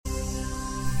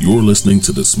You're listening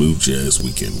to the Smooth Jazz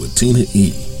Weekend with Tina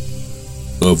E.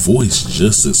 A voice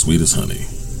just as sweet as honey,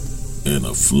 and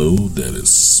a flow that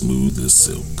is smooth as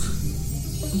silk.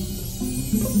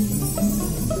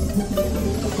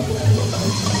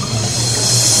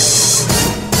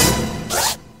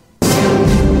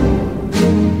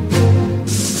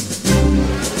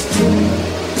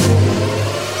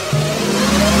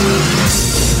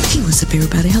 Hey, what's up,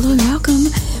 everybody? Hello and welcome.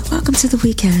 Welcome to the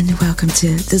weekend. Welcome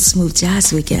to the Smooth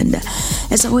Jazz Weekend.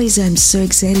 As always, I'm so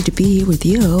excited to be here with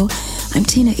you. I'm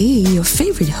Tina E., your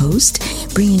favorite host,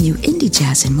 bringing you indie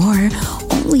jazz and more.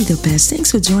 Only the best.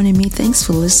 Thanks for joining me. Thanks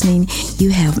for listening. You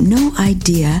have no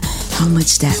idea how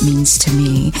much that means to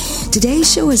me.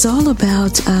 Today's show is all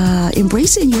about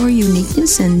embracing your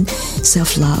uniqueness and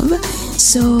self-love.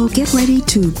 So get ready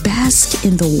to bask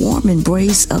in the warm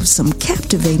embrace of some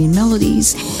captivating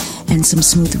melodies and some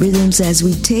smooth rhythms as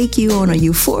we take you on a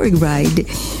euphoric ride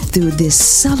through this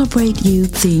Celebrate You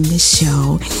themed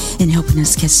show. And helping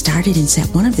us get started in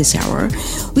set one of this hour,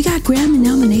 we got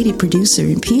Grammy-nominated producer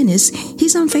and pianist.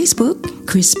 He's on Facebook,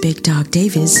 Chris Big Dog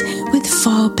Davis with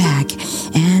Fall Back.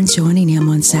 And joining him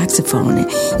on saxophone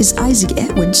is Isaac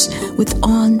Edwards with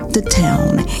On the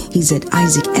Town. He's at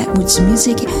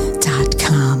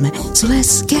isaacedwardsmusic.com. So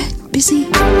let's get busy.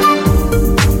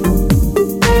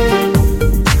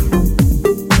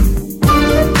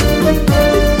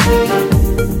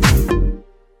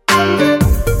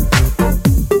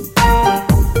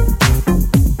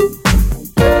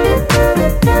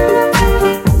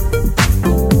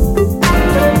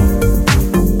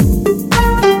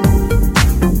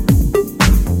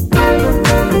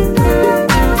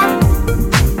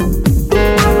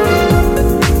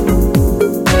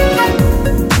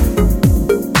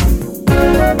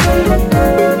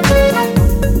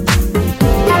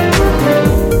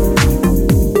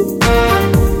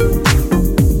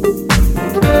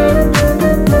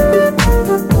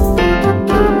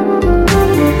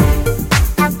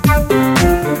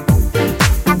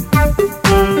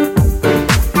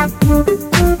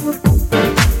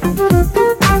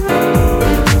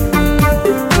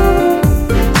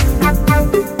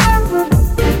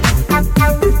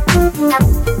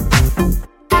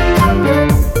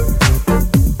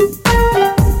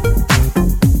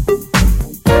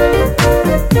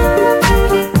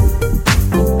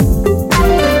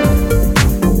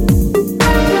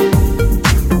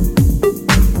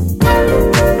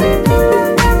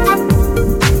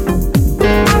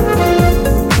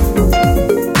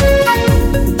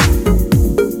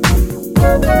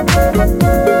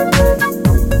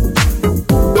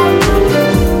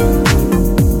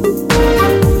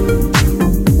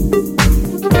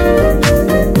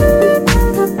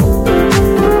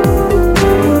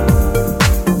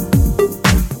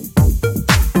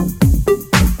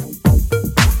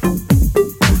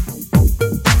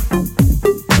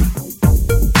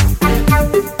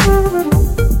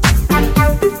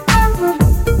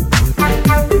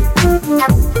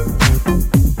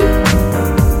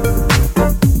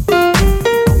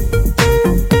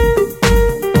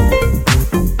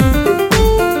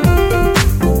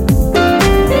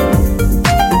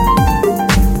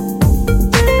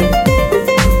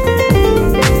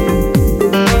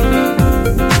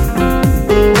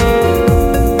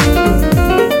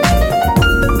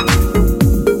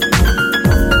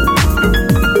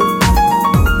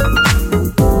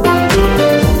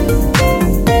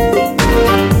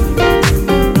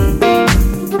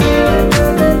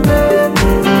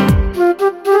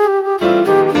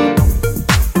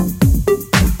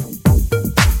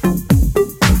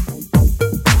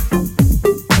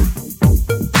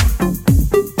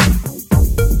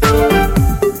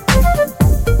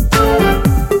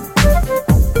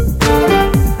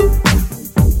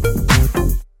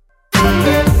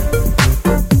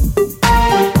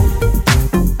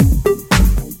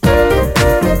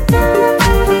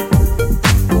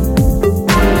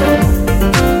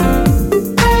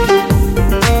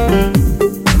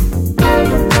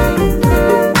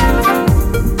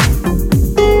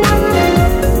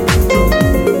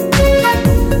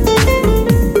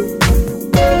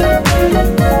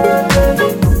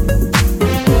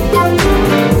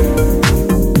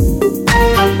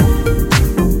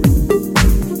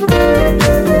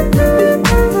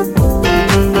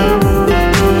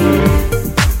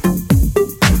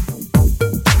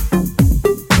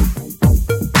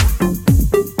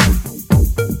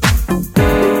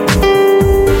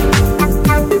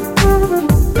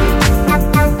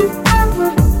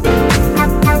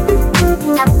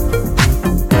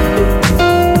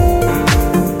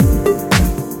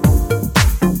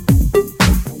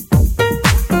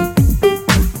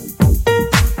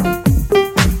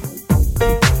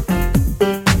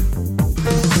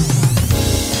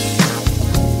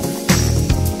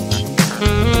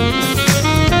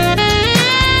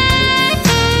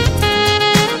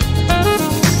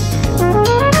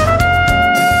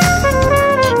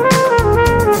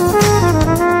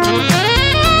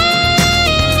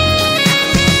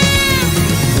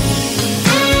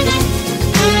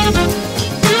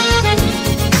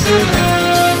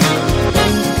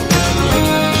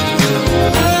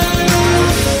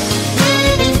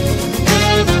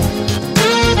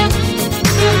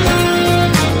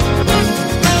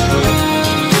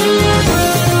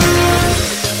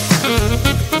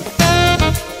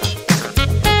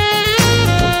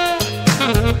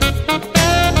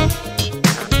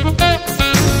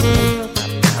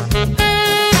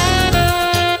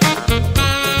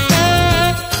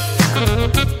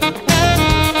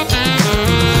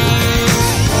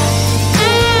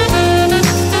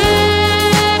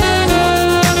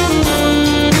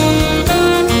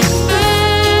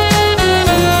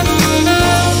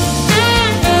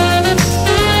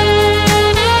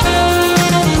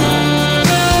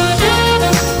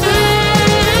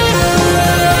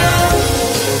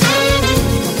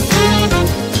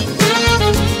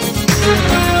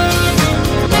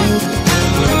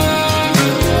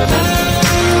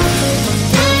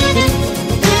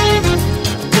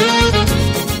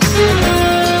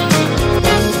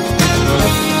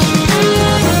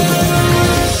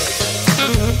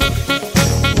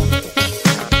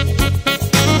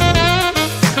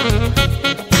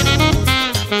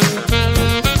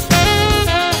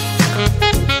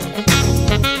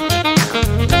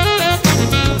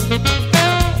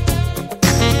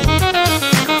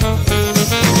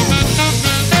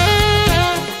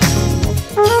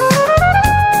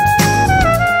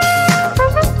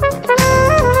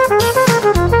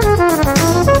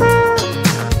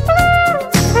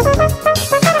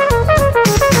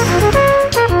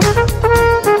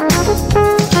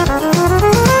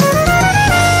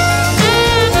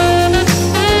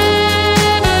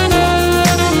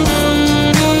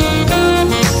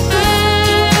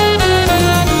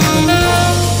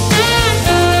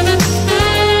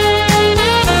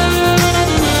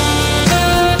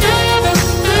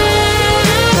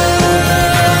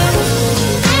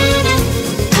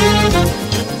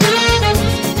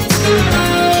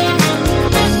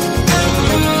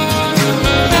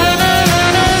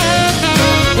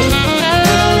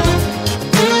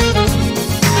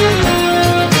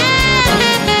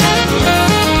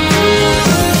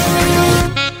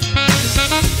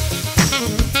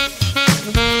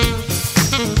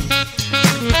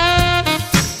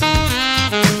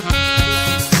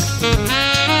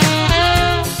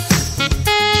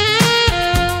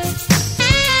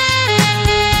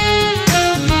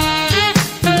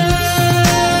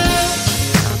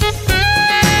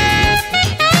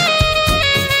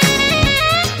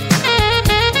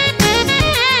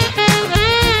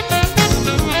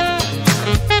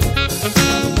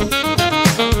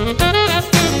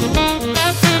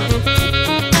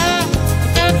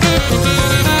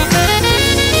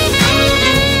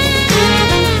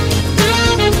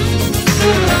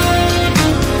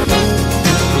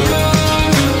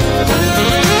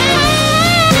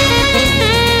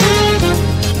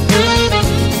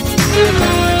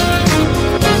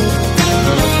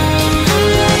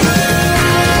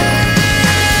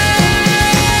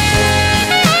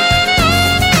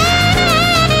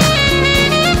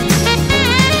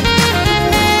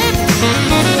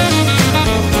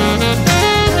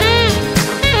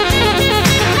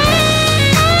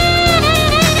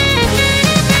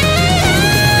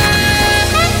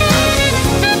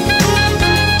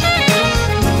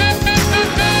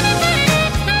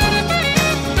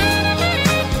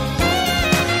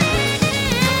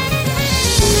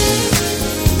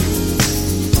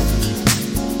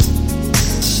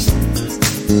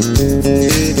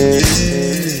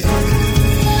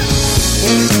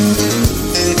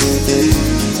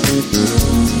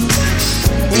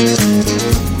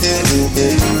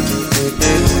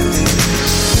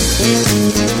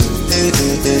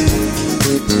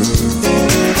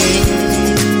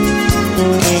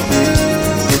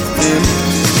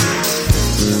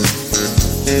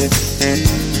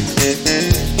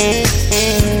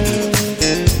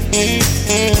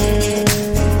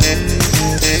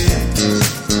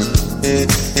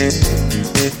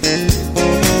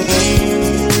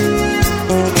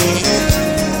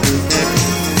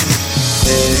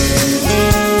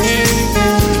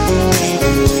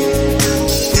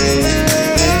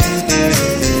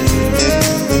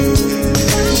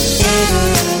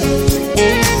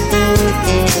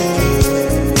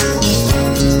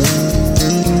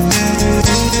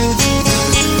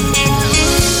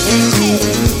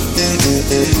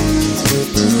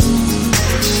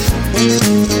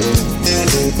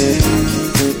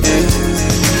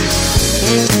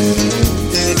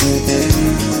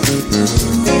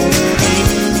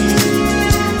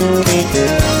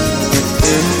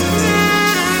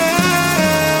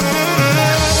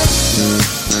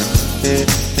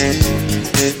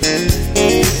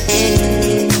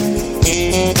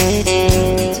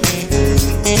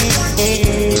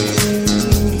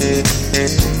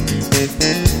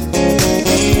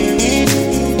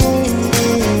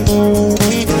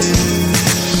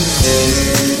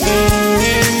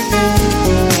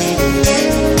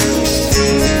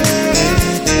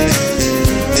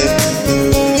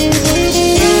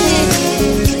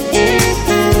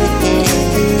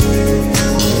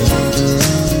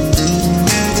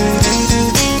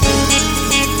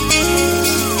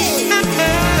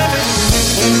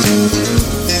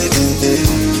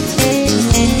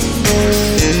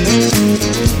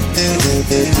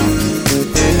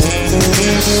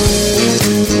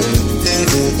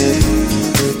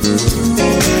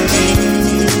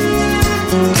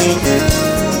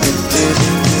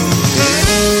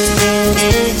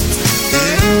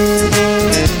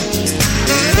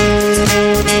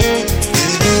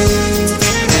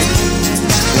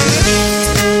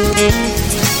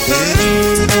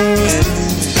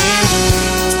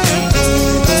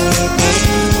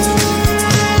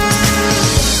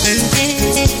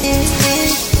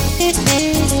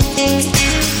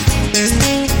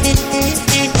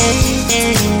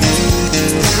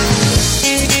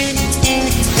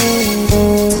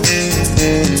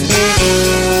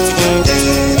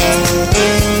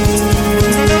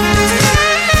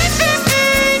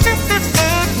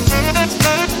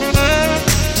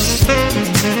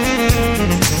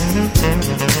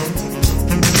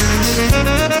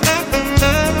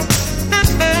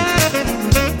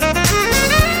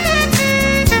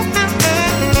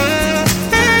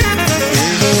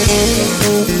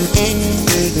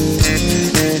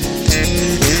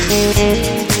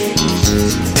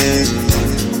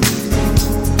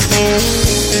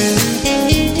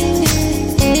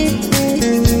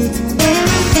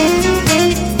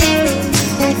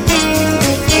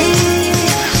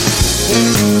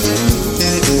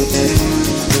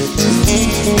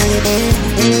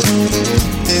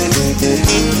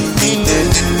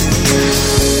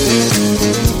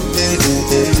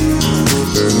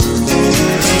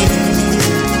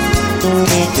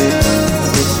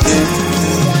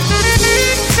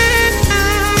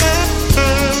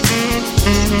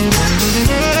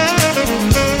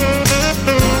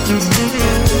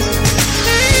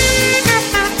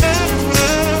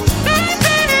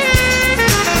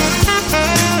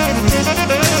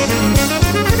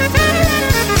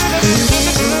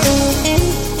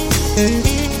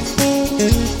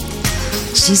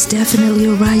 She's definitely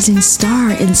a rising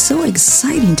star and so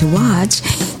exciting to watch.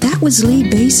 That was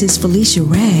lead bassist Felicia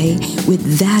Ray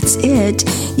with That's It.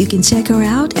 You can check her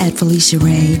out at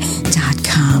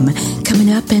FeliciaRay.com.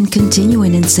 Coming up and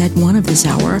continuing in set one of this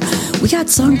hour, we got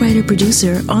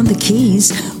songwriter-producer on the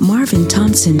keys, Marvin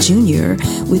Thompson Jr.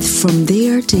 with From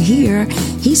There to Here.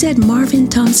 He's at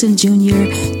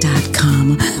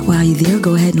marvinthompsonjr.com. While you're there,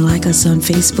 go ahead and like us on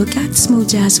Facebook at Smooth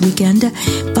Jazz Weekend.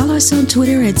 Follow us on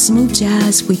Twitter at Smooth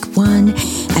Jazz Week 1.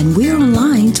 And we're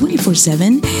online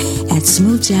 24/7 at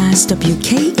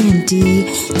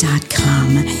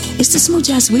smoothjazzwknd.com. It's the Smooth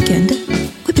Jazz Weekend.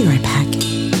 We'll be right back.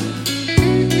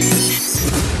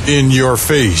 In your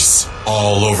face,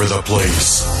 all over the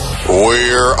place.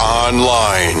 We're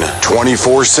online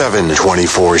 24/7.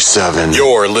 24/7.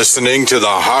 You're listening to the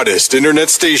hottest internet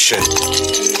station.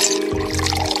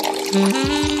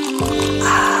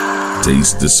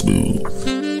 Taste the smooth.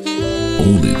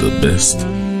 Only the best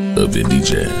of indie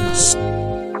jazz.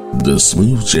 The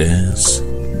Smooth Jazz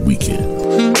weekend.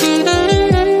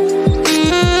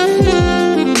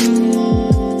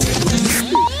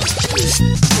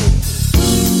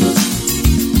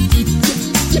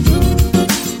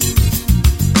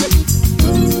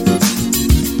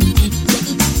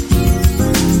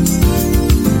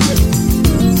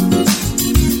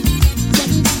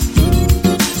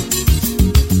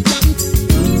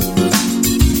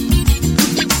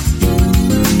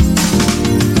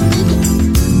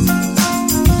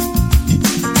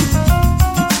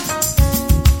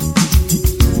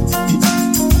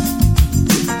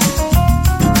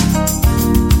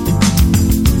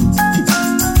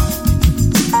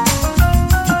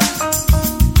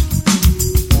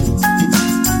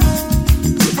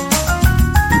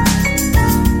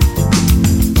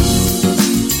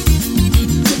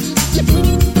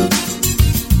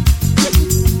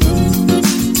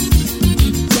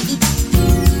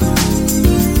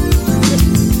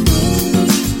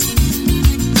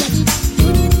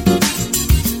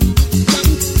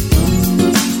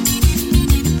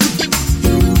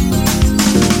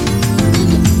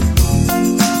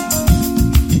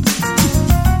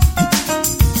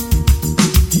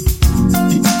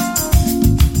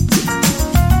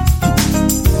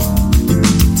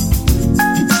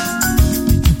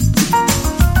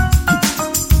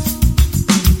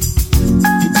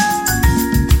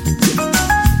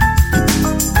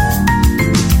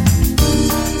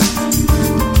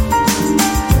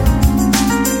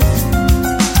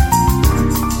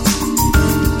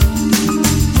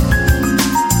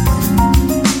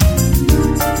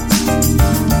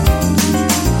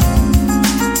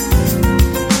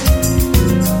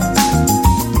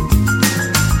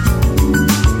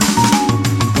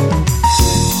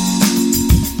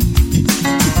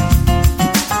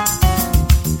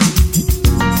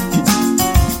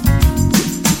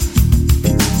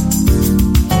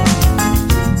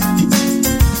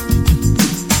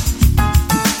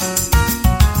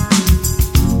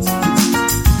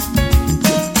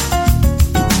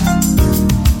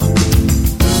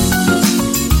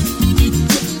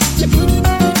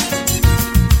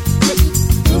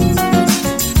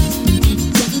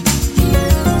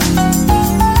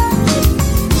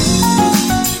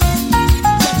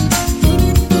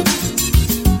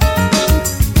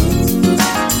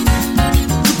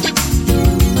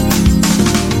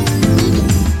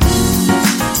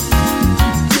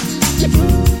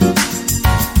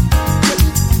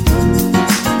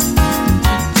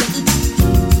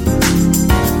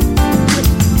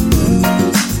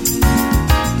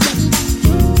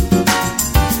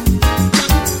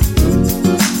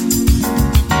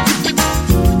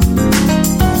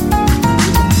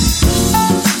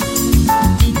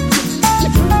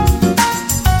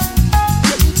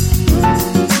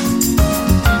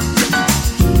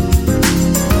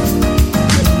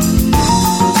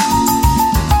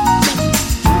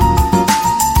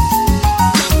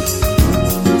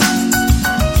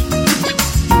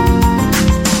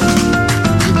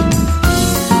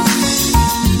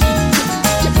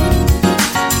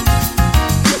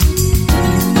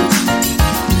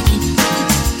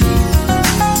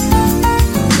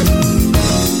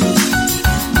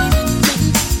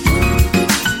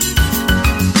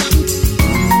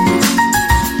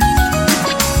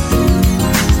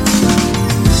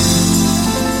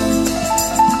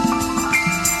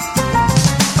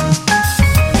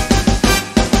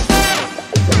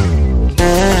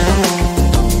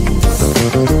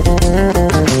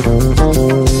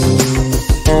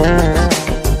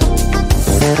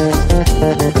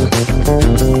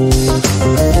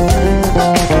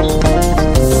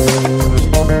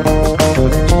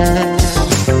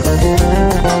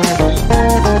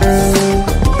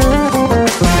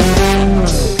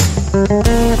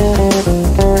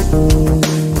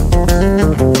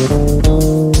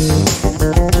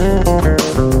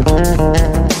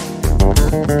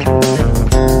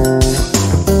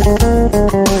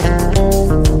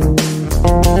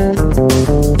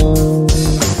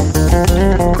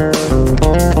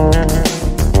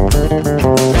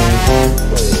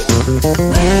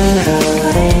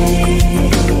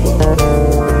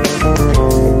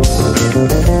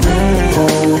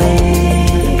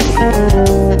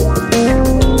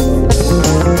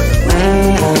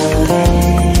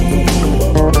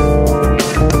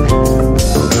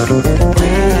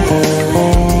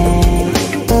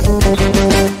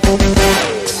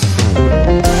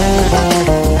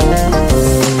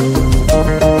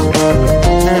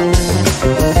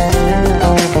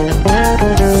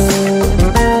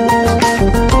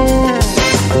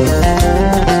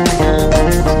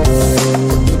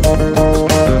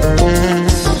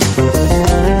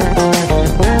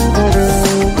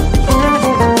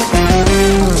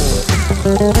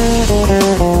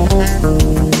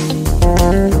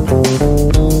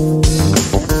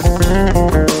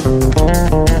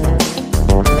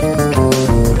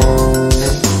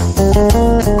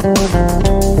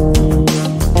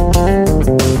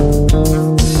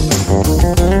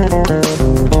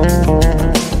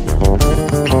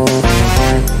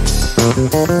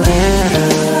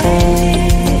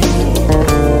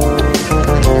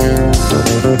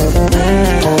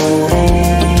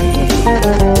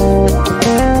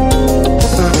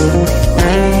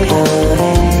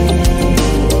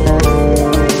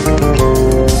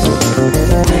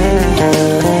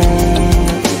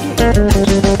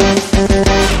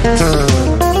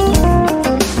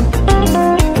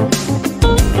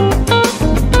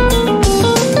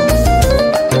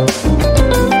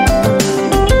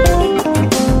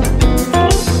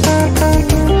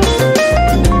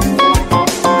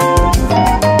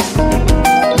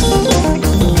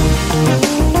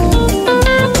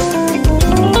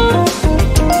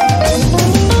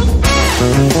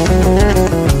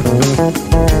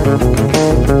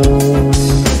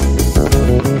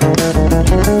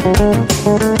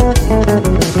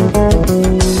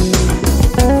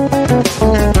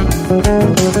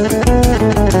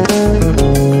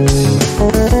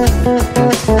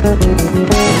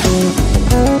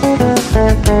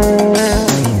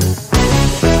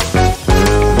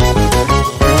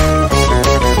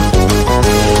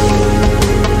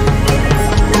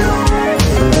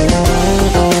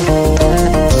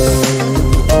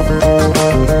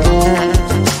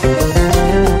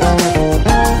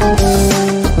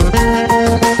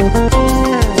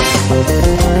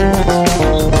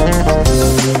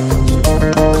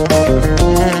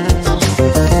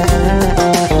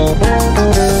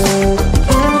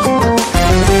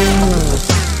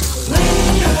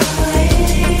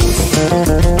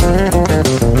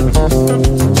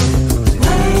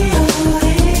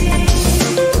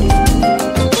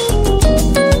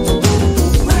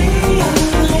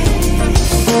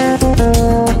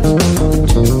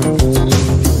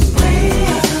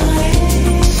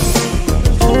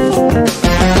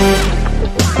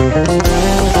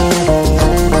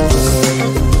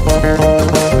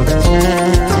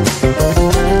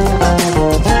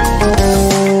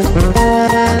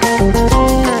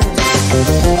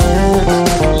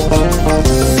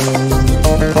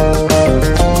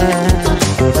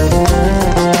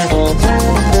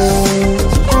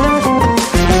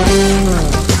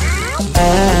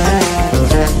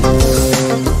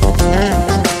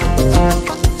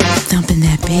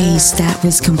 Bass, that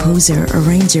was composer,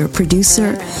 arranger,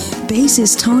 producer,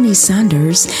 bassist Tony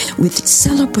Saunders with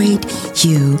Celebrate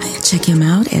You. Check him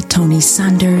out at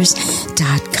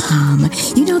TonySaunders.com.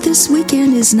 You know, this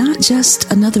weekend is not just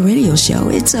another radio show.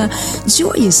 It's a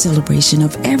joyous celebration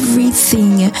of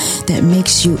everything that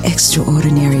makes you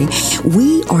extraordinary.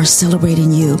 We are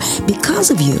celebrating you.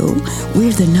 Because of you,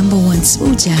 we're the #1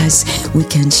 Smooth Jazz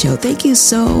Weekend show. Thank you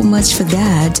so much for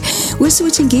that. We're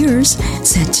switching gears.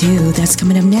 Set 2, that's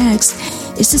coming up next.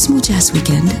 It's the Smooth Jazz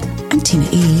Weekend. I'm Tina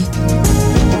E.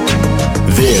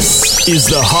 This is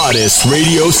the hottest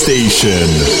radio station.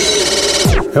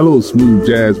 Hello, Smooth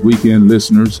Jazz Weekend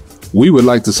listeners. We would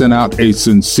like to send out a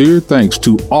sincere thanks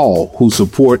to all who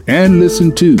support and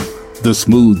listen to the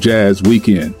Smooth Jazz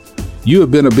Weekend. You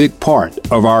have been a big part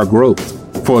of our growth.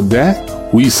 For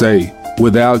that, we say,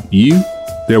 without you,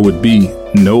 there would be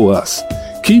no us.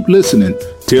 Keep listening.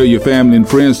 Tell your family and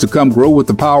friends to come grow with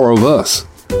the power of us.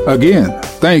 Again,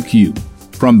 thank you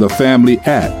from the family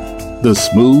at the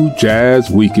Smooth Jazz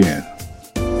Weekend.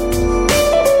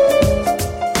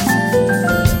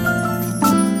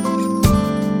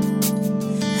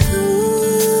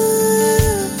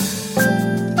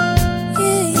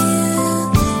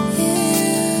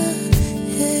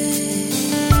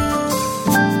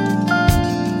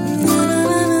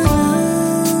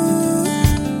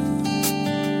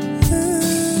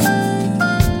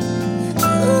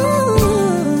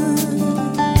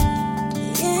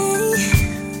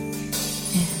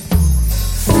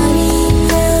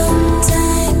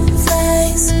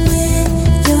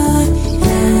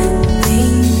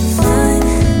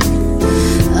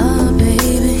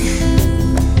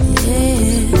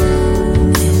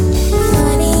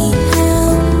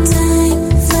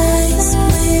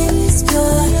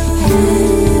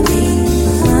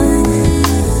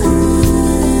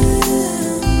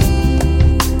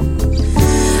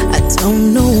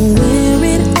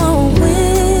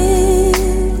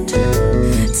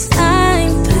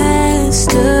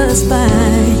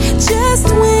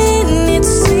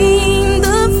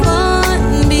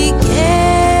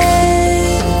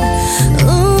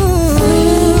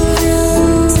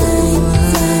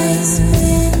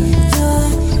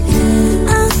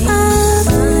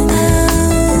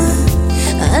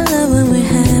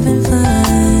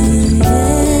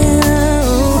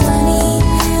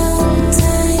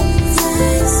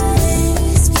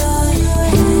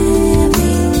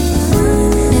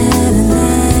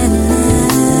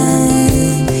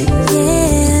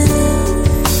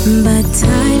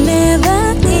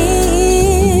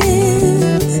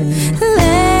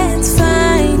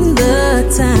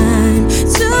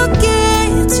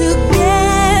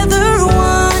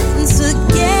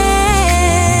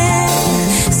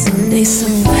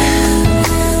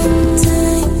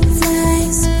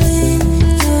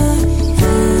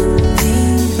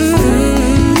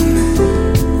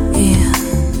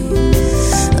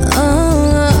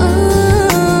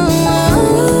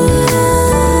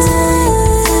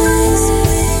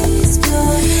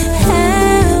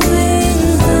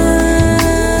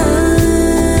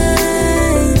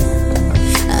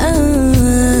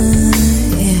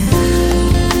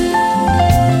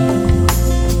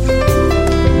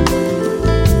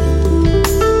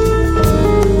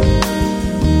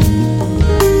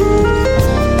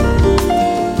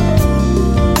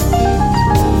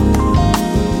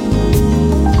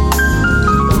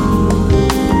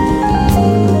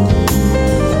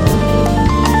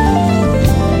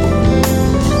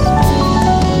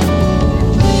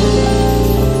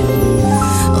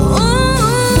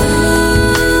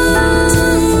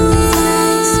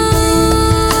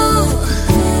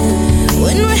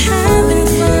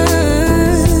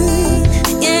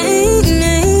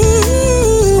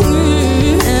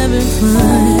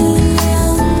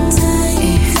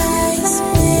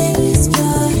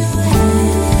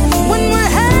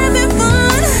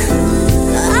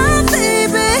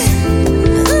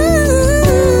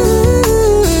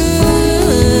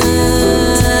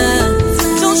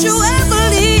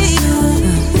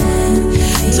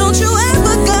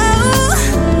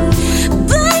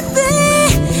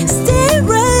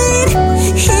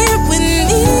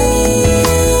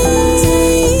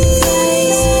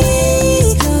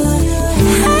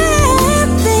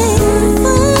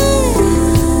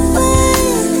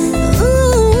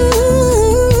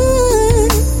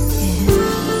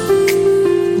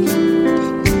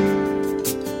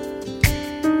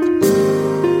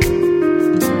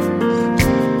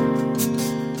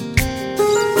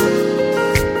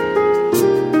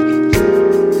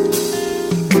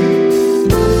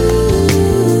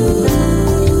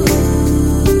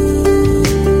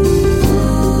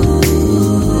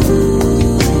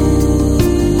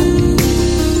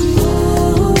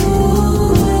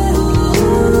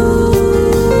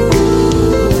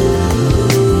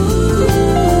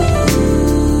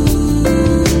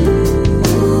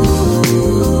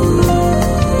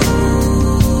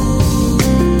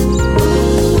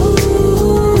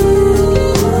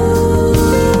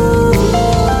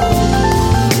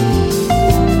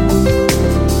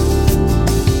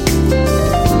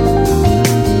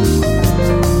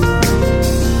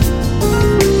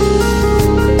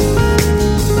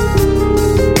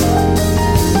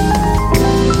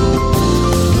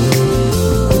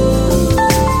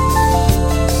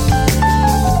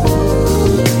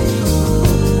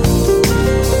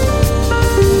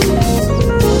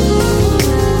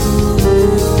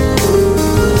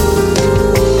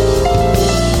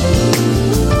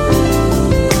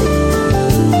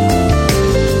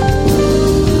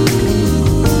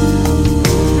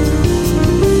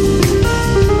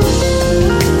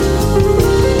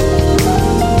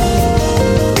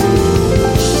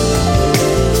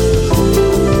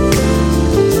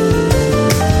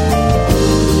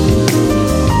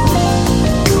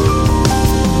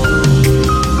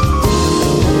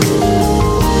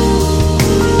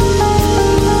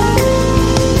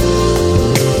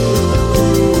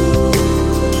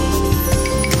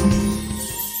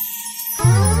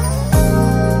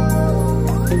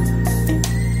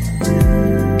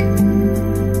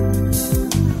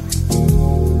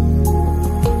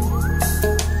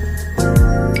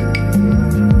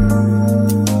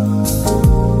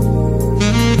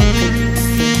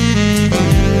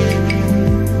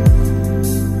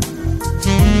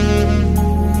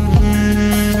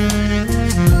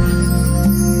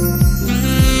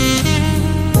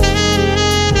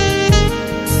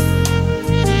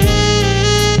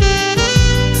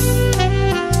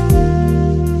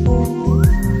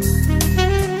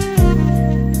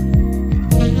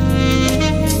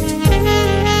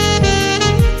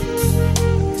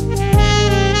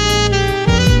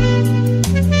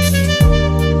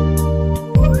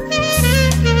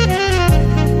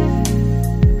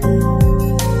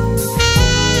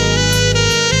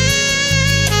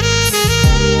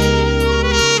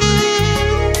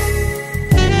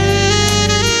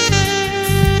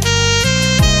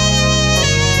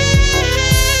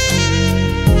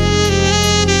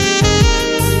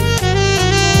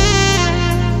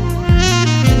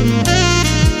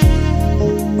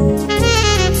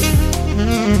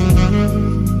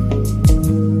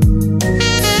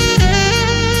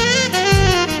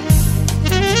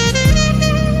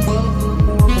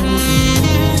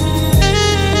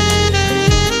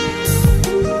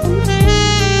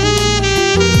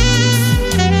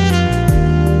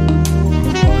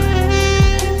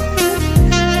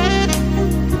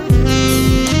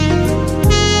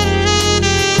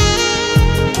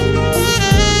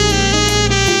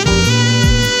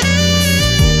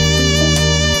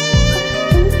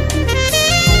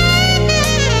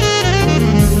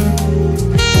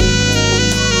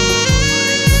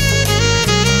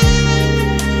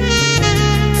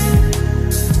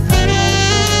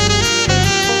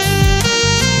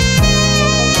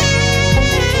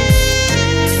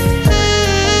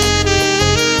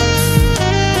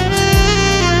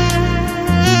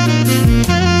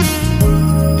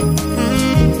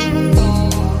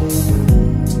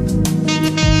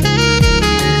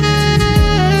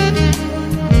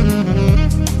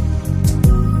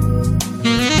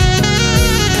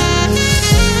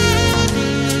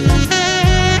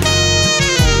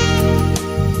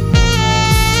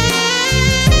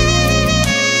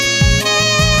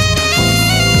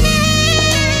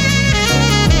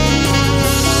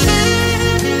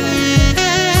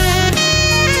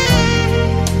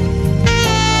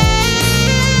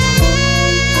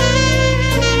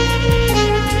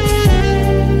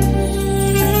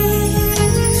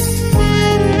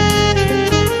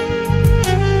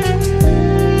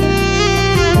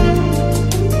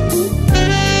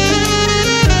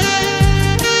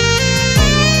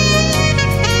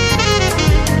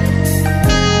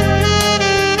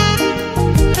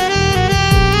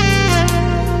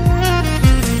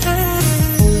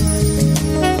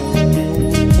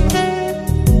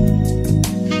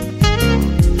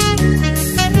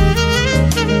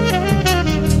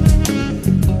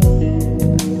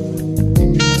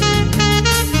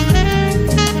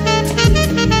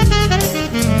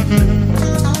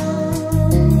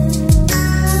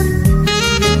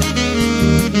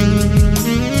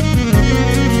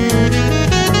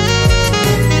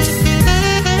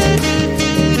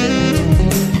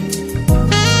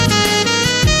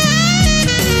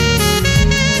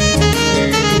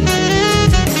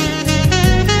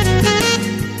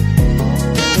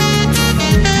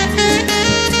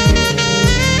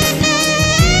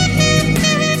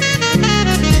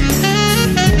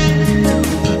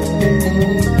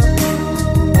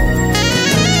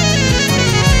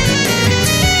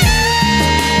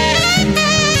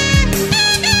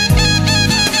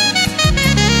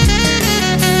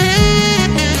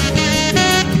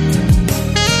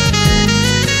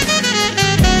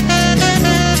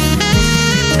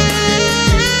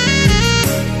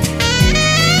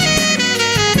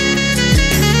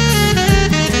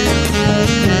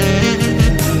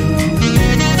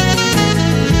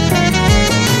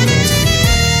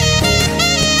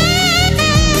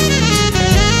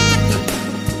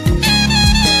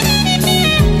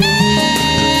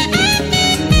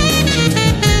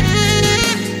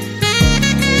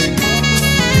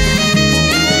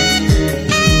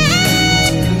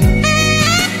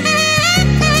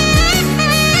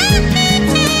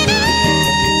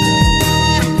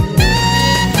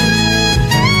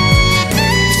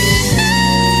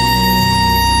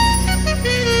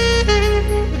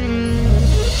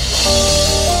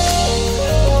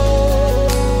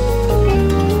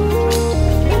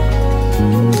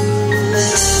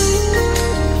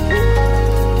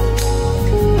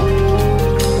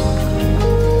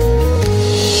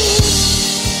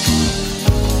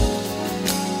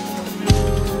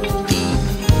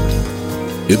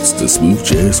 It's the Smooth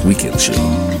Jazz Weekend Show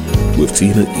with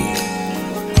Tina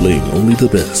E, playing only the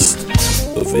best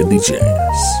of indie jazz.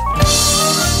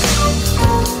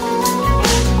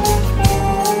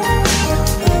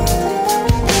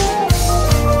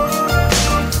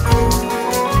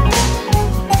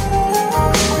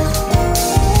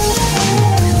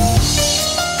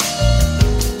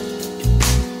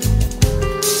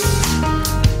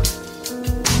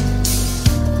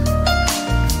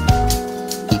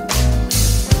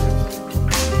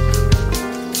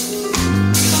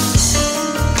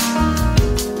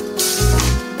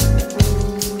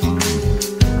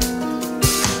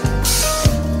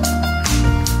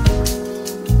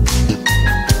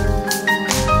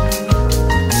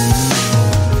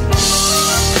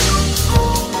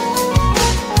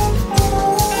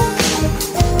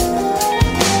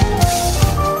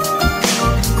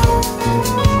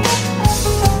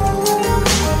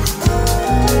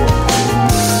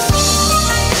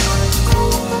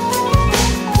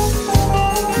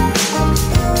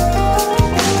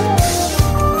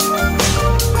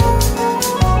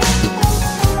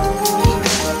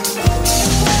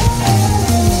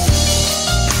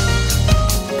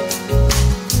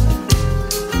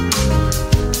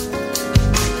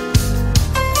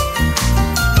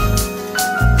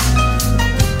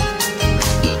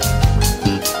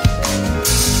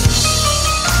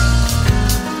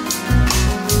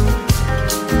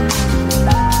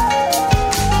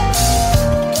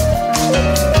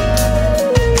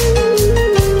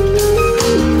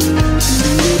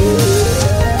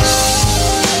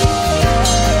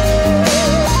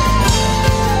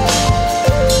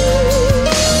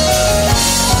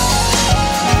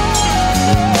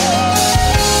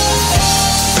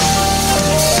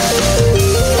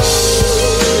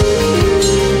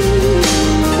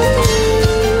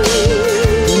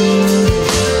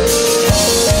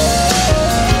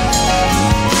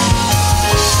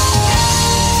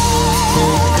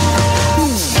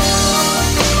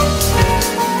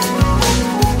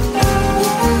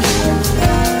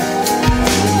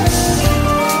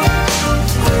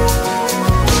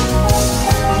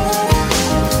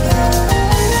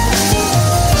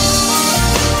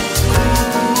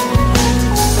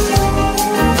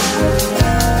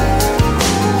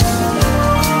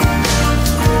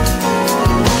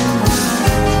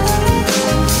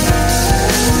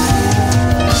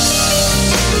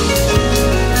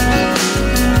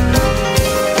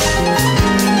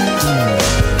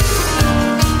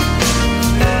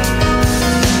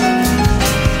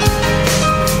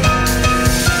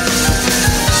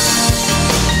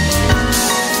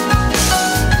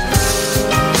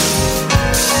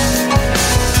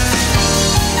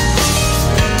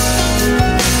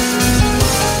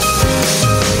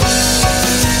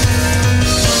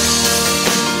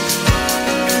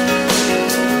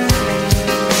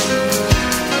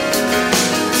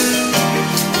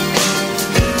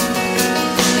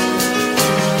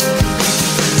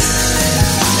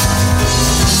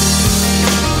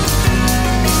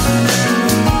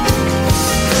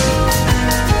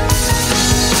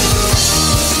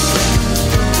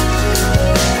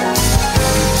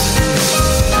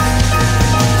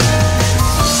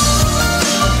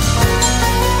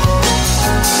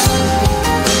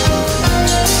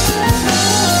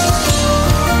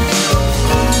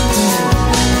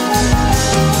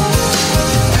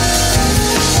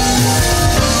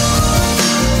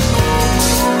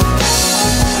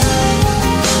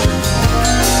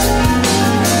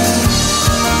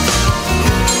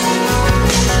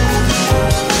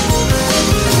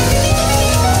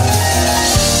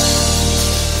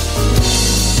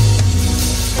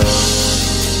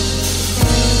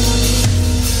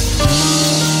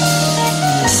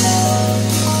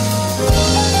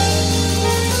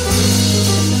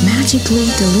 Magically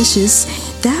Delicious.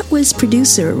 That was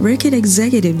producer, record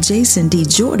executive Jason D.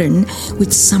 Jordan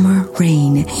with Summer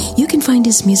Rain. You can find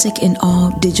his music in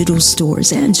all digital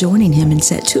stores. And joining him in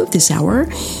set 2 of this hour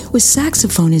was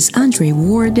saxophonist Andre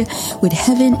Ward with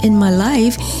Heaven in My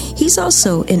Life. He's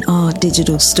also in all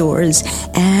digital stores.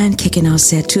 And kicking off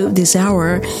set 2 of this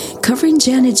hour, covering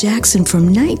Janet Jackson from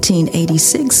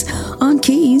 1986 on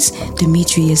keys,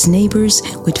 Demetrius Neighbors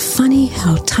with Funny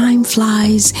How Time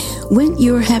Flies. When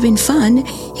you're having fun,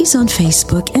 he's on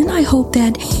Facebook, and I hope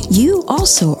that you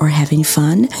also are having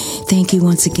fun. Thank you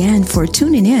once again for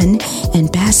tuning in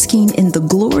and basking in the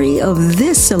glory of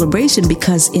this celebration,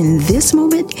 because in this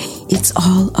moment, it's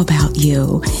all about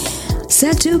you.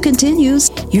 Set 2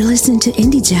 continues. You're listening to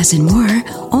Indie Jazz and more,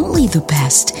 only the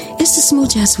best. It's the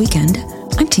Smooth Jazz Weekend.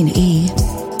 I'm Tina E.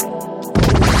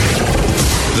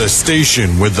 The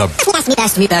station with the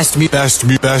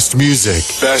best music.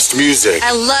 Best music.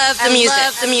 I love the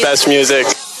music. Best music.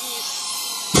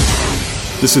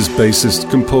 This is bassist,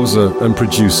 composer, and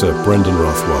producer Brendan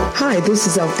Rothwell. Hi, this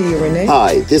is Althea Renee.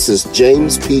 Hi, this is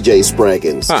James P.J.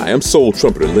 Spraggins. Hi, I'm soul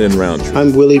trumpeter Lynn Roundtree.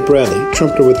 I'm Willie Bradley,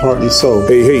 trumpeter with Heart and Soul.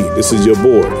 Hey, this is your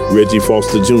boy, Reggie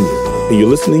Foster Jr., and you're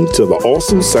listening to the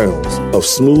awesome sounds of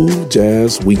Smooth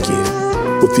Jazz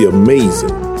Weekend with the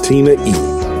amazing Tina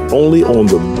E. Only on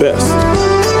the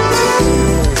best.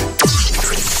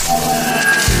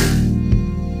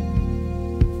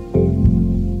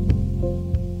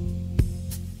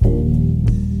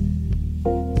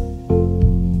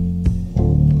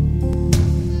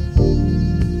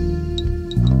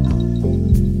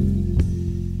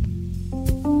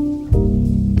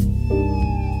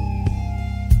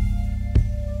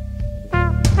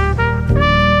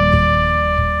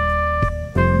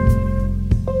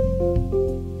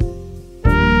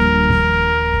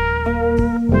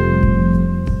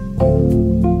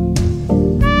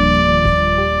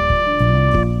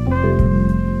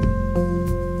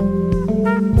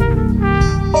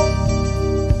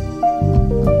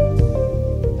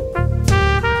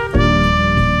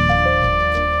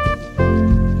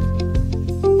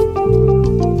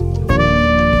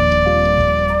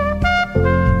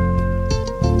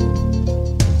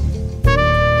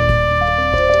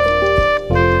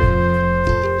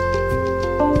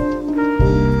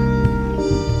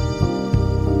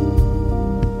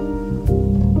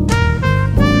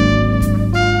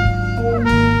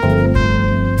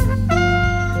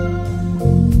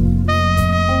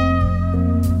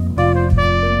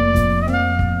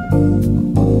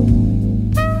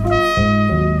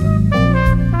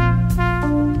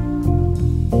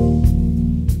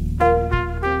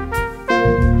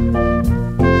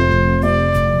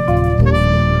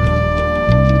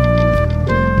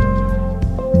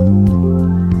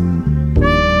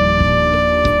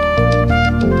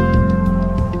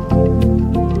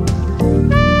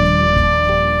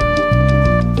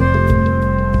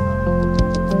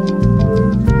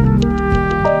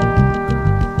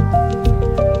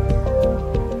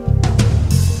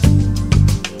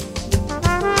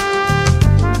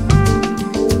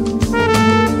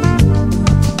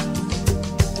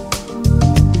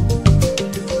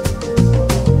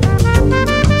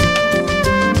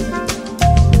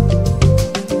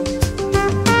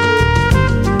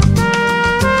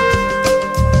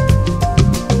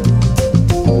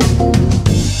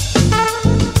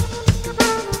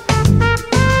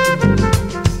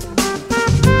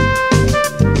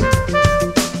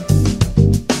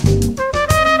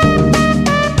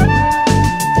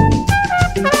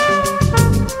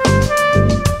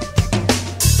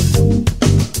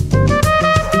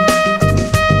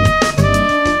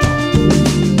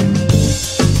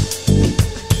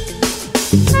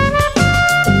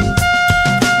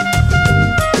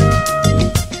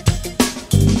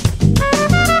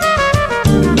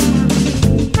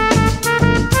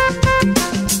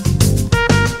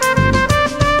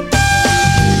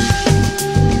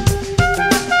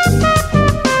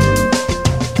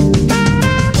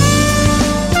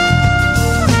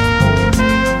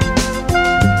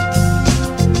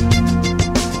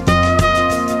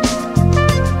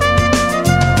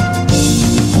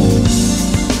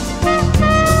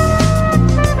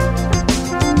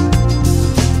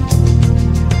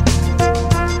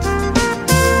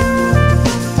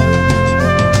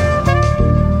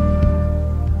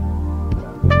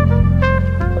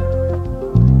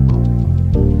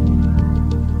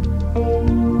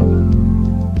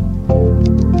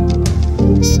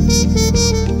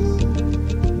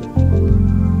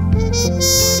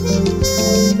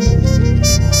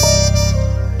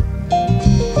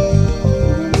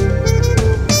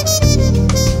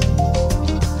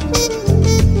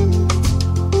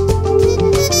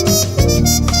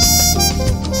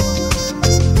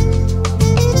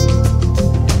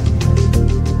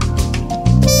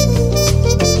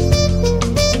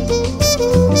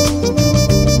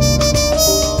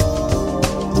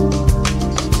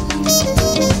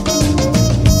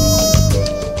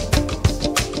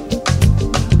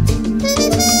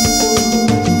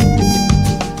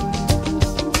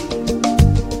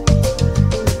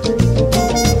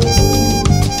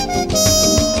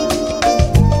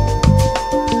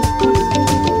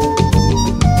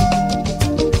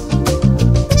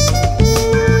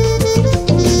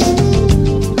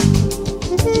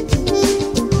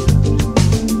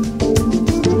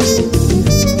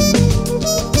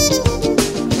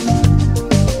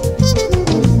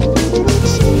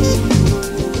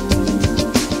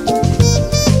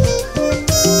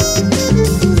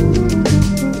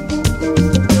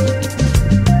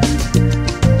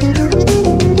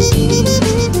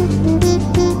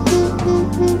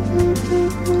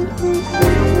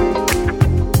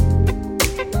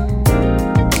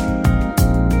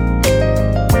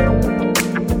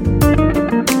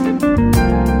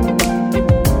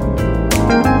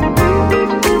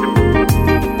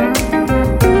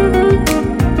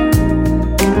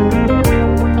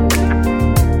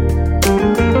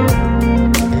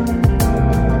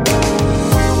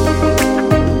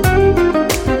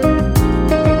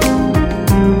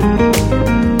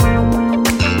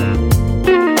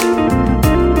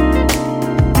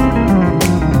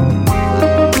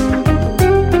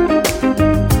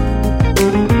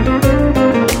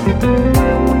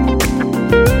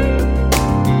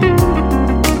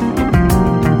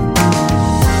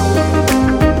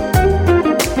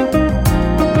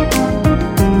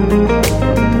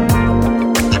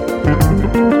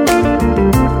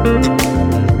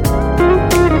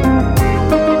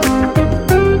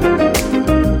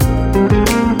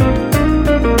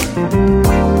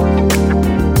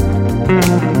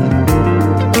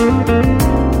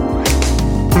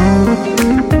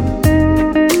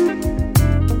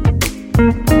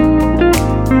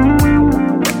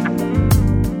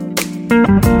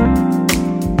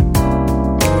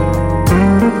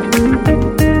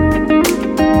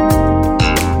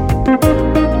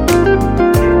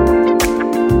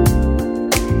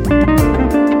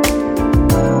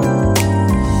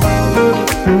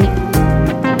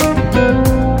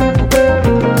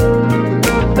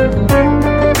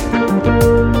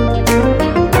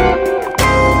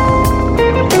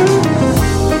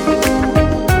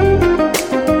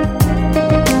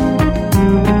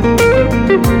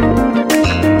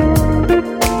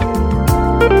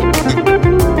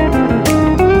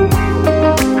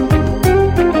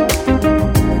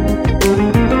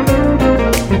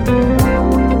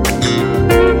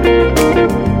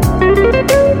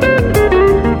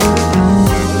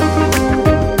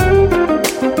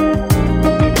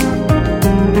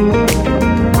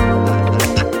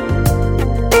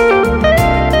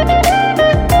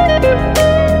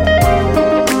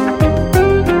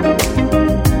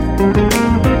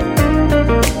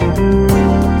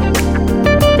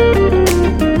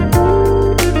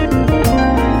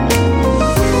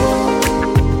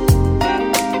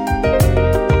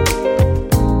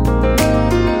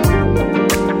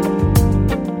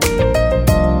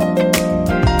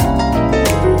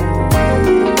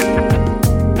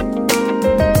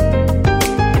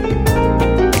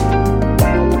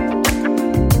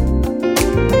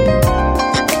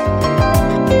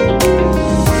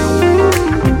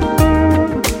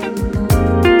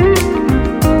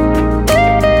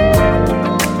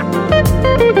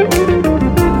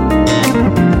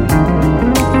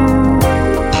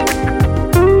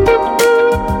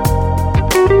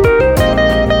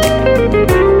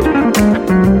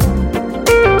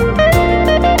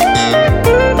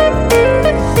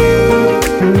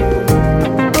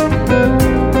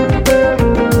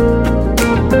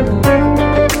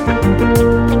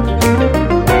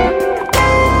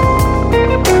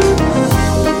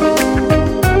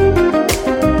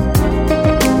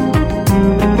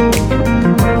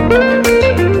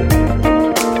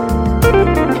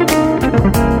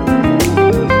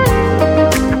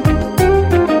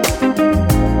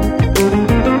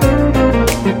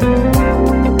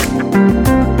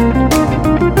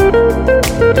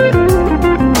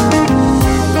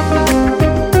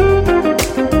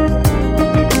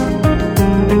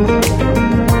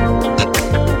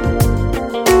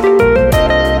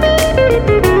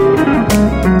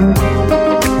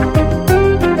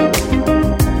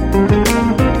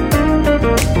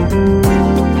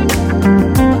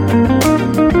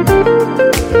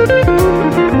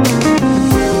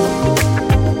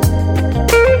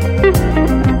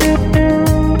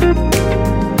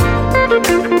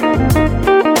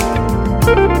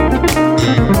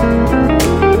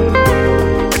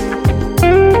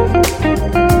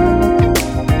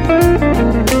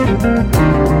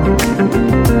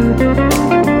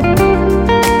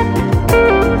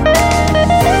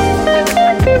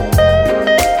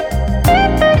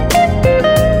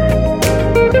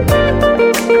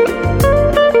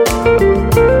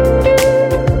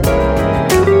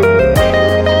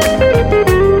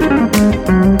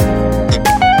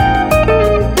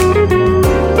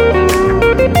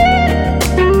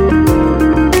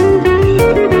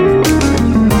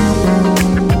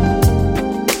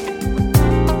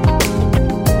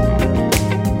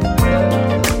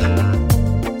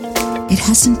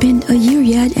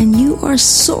 are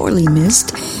sorely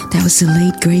missed. That was the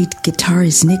late, great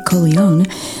guitarist Nick Colleone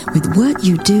with What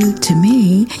You Do To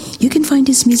Me. You can find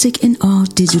his music in all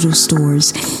digital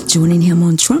stores. Joining him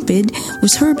on trumpet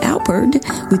was Herb Alpert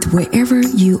with Wherever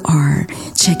You Are.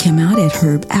 Check him out at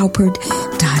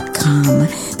herbalpert.com.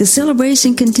 The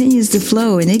celebration continues to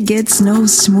flow, and it gets no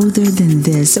smoother than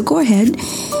this. So go ahead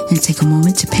and take a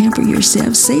moment to pamper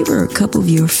yourself, savor a cup of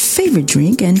your favorite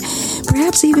drink, and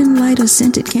perhaps even light a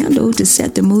scented candle to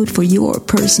set the mood for your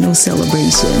personal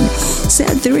celebration.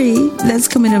 Set 3, that's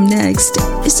coming up next.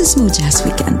 It's the Smooth Jazz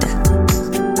Weekend.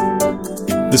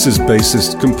 This is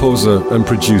bassist, composer, and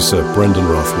producer Brendan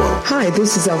Rothwell. Hi,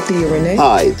 this is Althea Renee.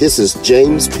 Hi, this is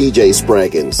James P.J.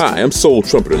 Spraggins. Hi, I'm soul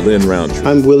trumpeter Lynn Roundtree.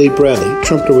 I'm Willie Bradley,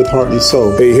 trumpeter with Heart and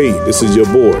Soul. Hey, this is your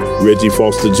boy, Reggie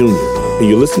Foster Jr., and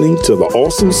you're listening to the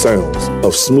awesome sounds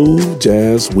of Smooth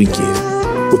Jazz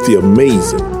Weekend with the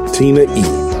amazing Tina E.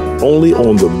 Only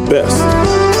on the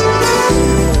best.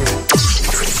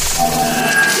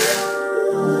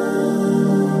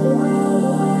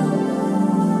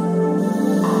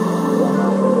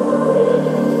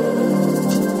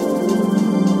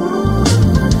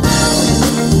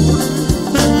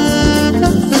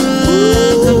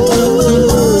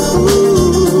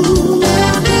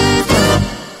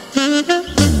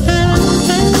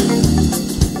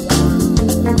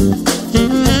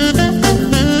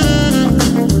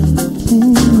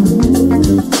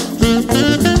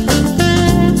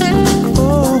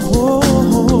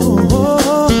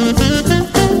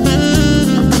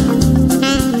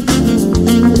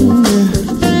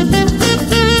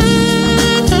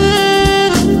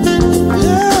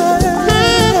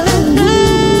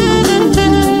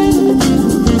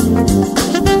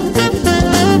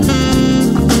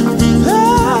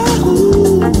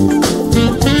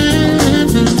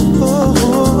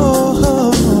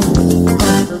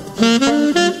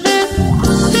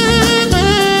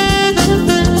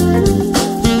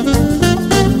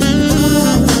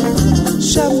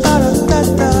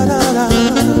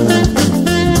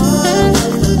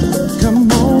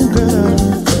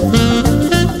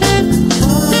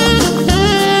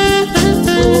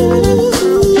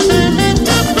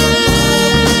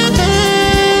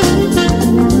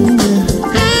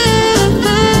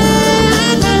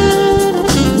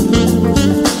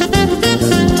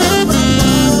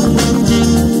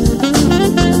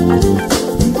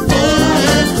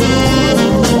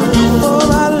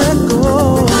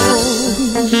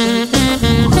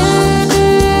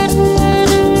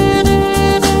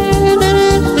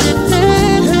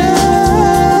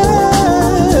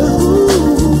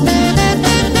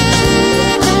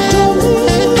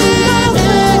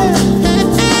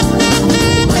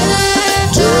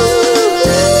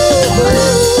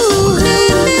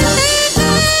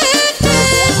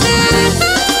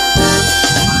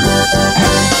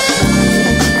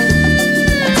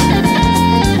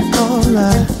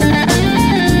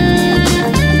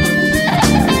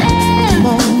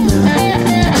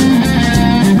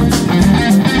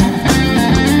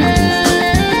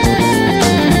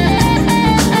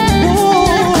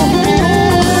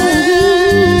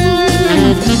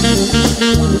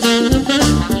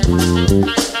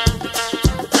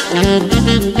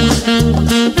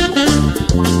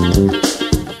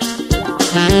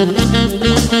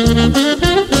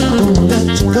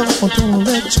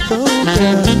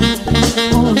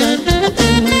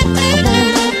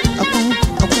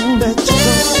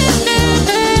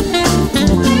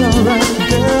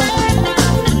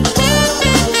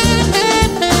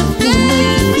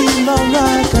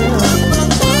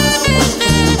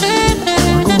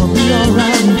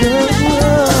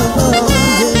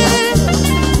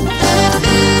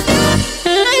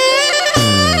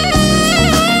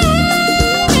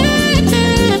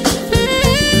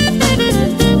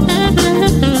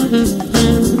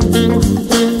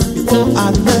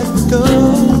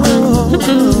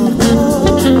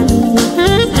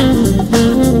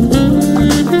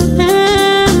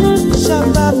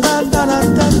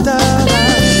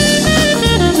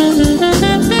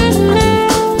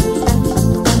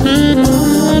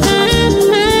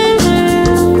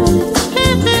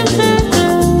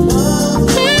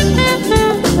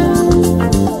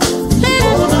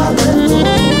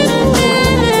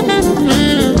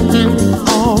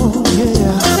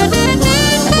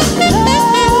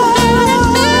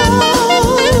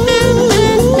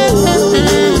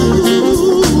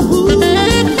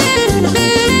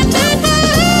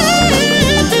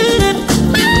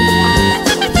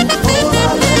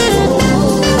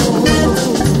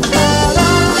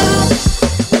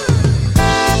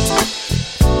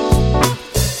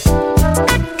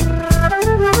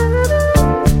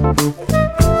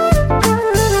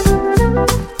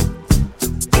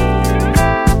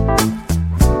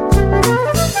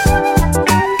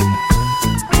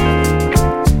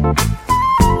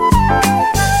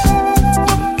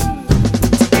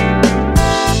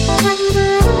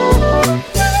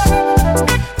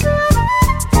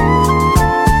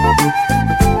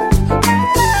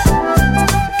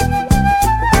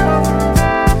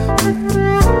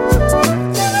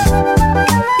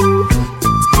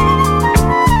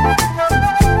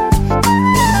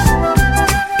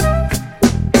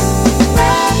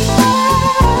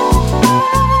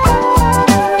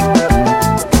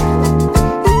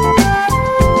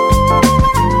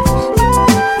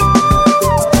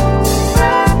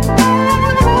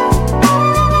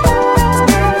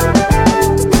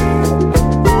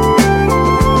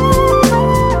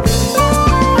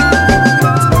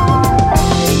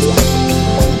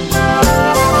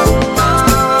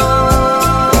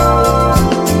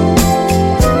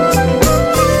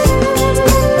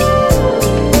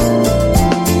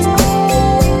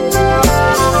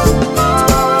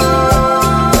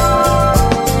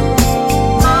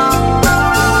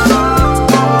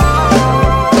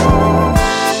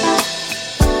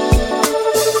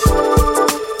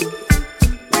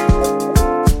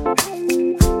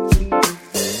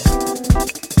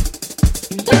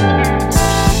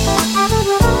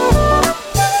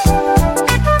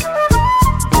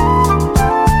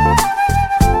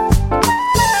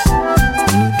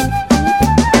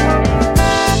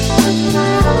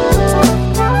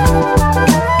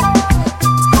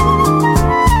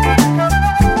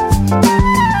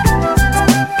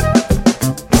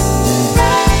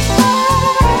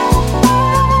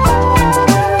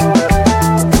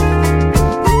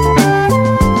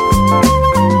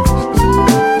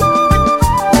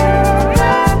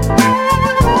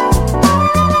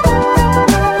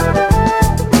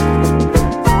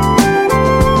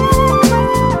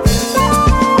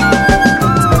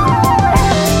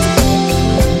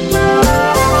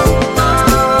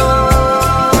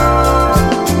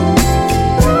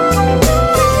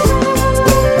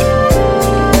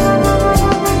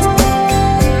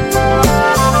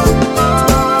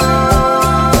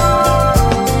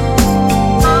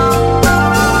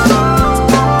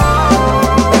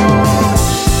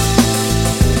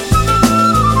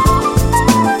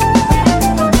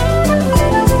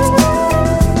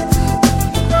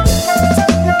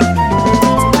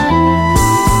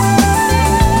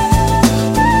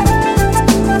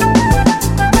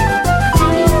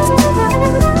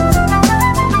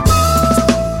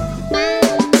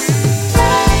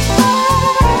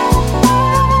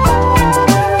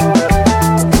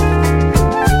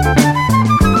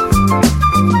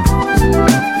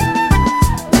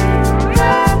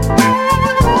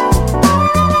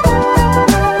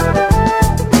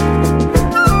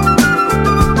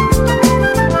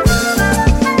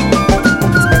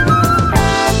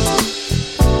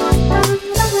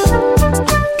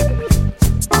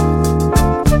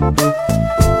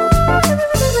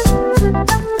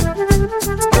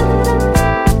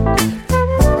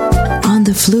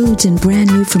 And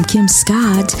brand new from Kim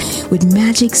Scott with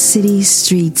Magic City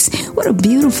Streets. What a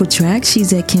beautiful track.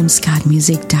 She's at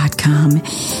kimscottmusic.com.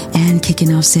 And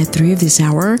kicking off set 3 of this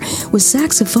hour was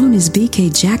saxophonist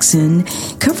B.K. Jackson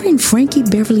covering Frankie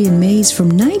Beverly and Mays from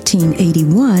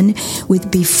 1981 with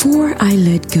Before I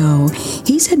Let Go.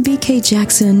 He's at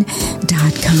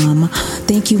bkjackson.com.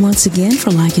 Thank you once again for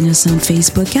liking us on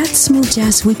Facebook at Smooth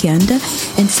Jazz Weekend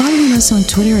and following us on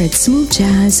Twitter at Smooth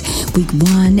Jazz Week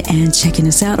 1 and checking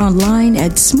us out online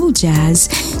at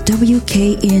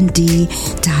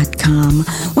smoothjazzwknd.com.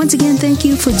 Once again, thank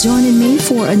you for joining me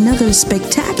for another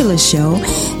spectacular show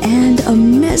and a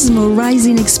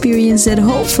mesmerizing experience that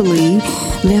hopefully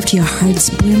left your hearts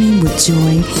brimming with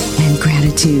joy and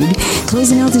gratitude.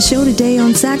 Closing out the show today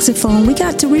on saxophone, we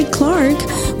got Tariq Clark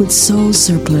with Soul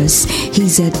Surplus.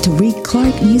 He's at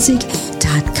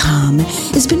TariqClarkMusic.com.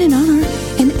 It's been an honor,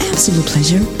 an absolute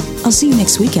pleasure. I'll see you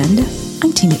next weekend.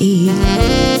 I'm Tina E.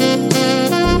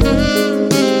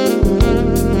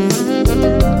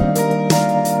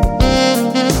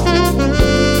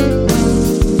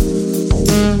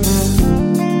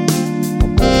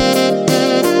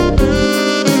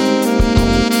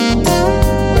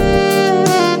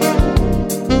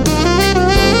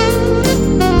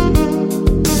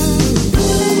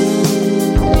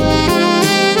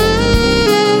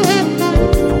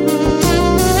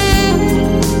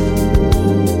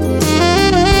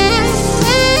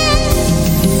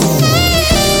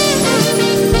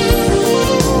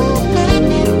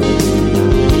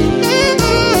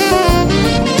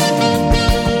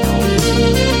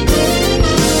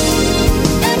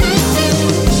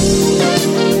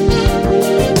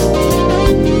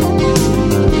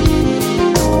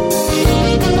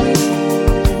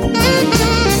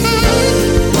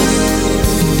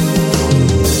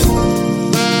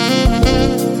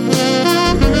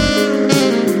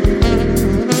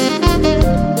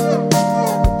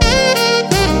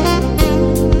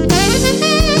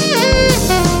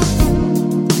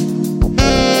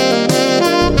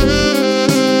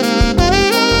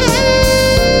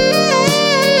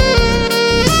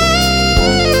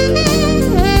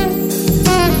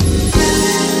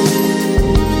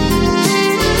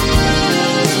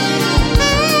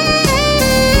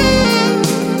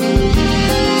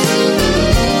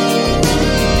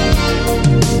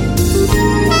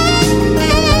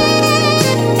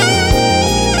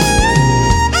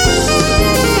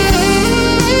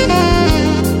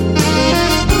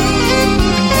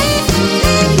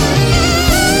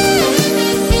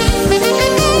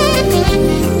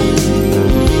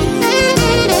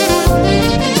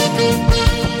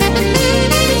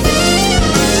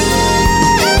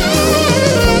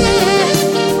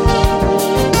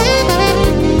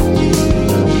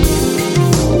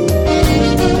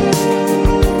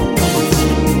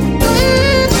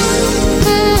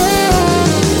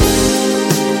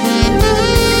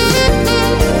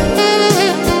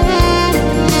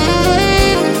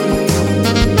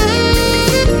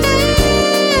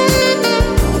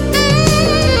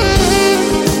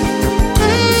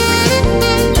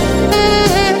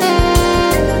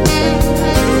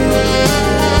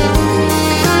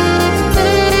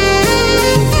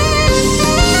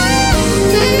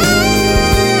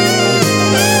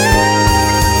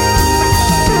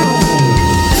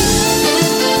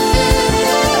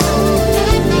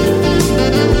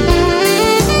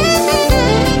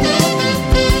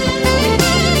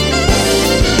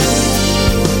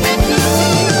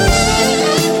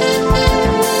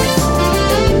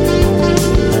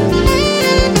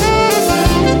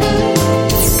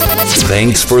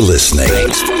 Thanks for listening.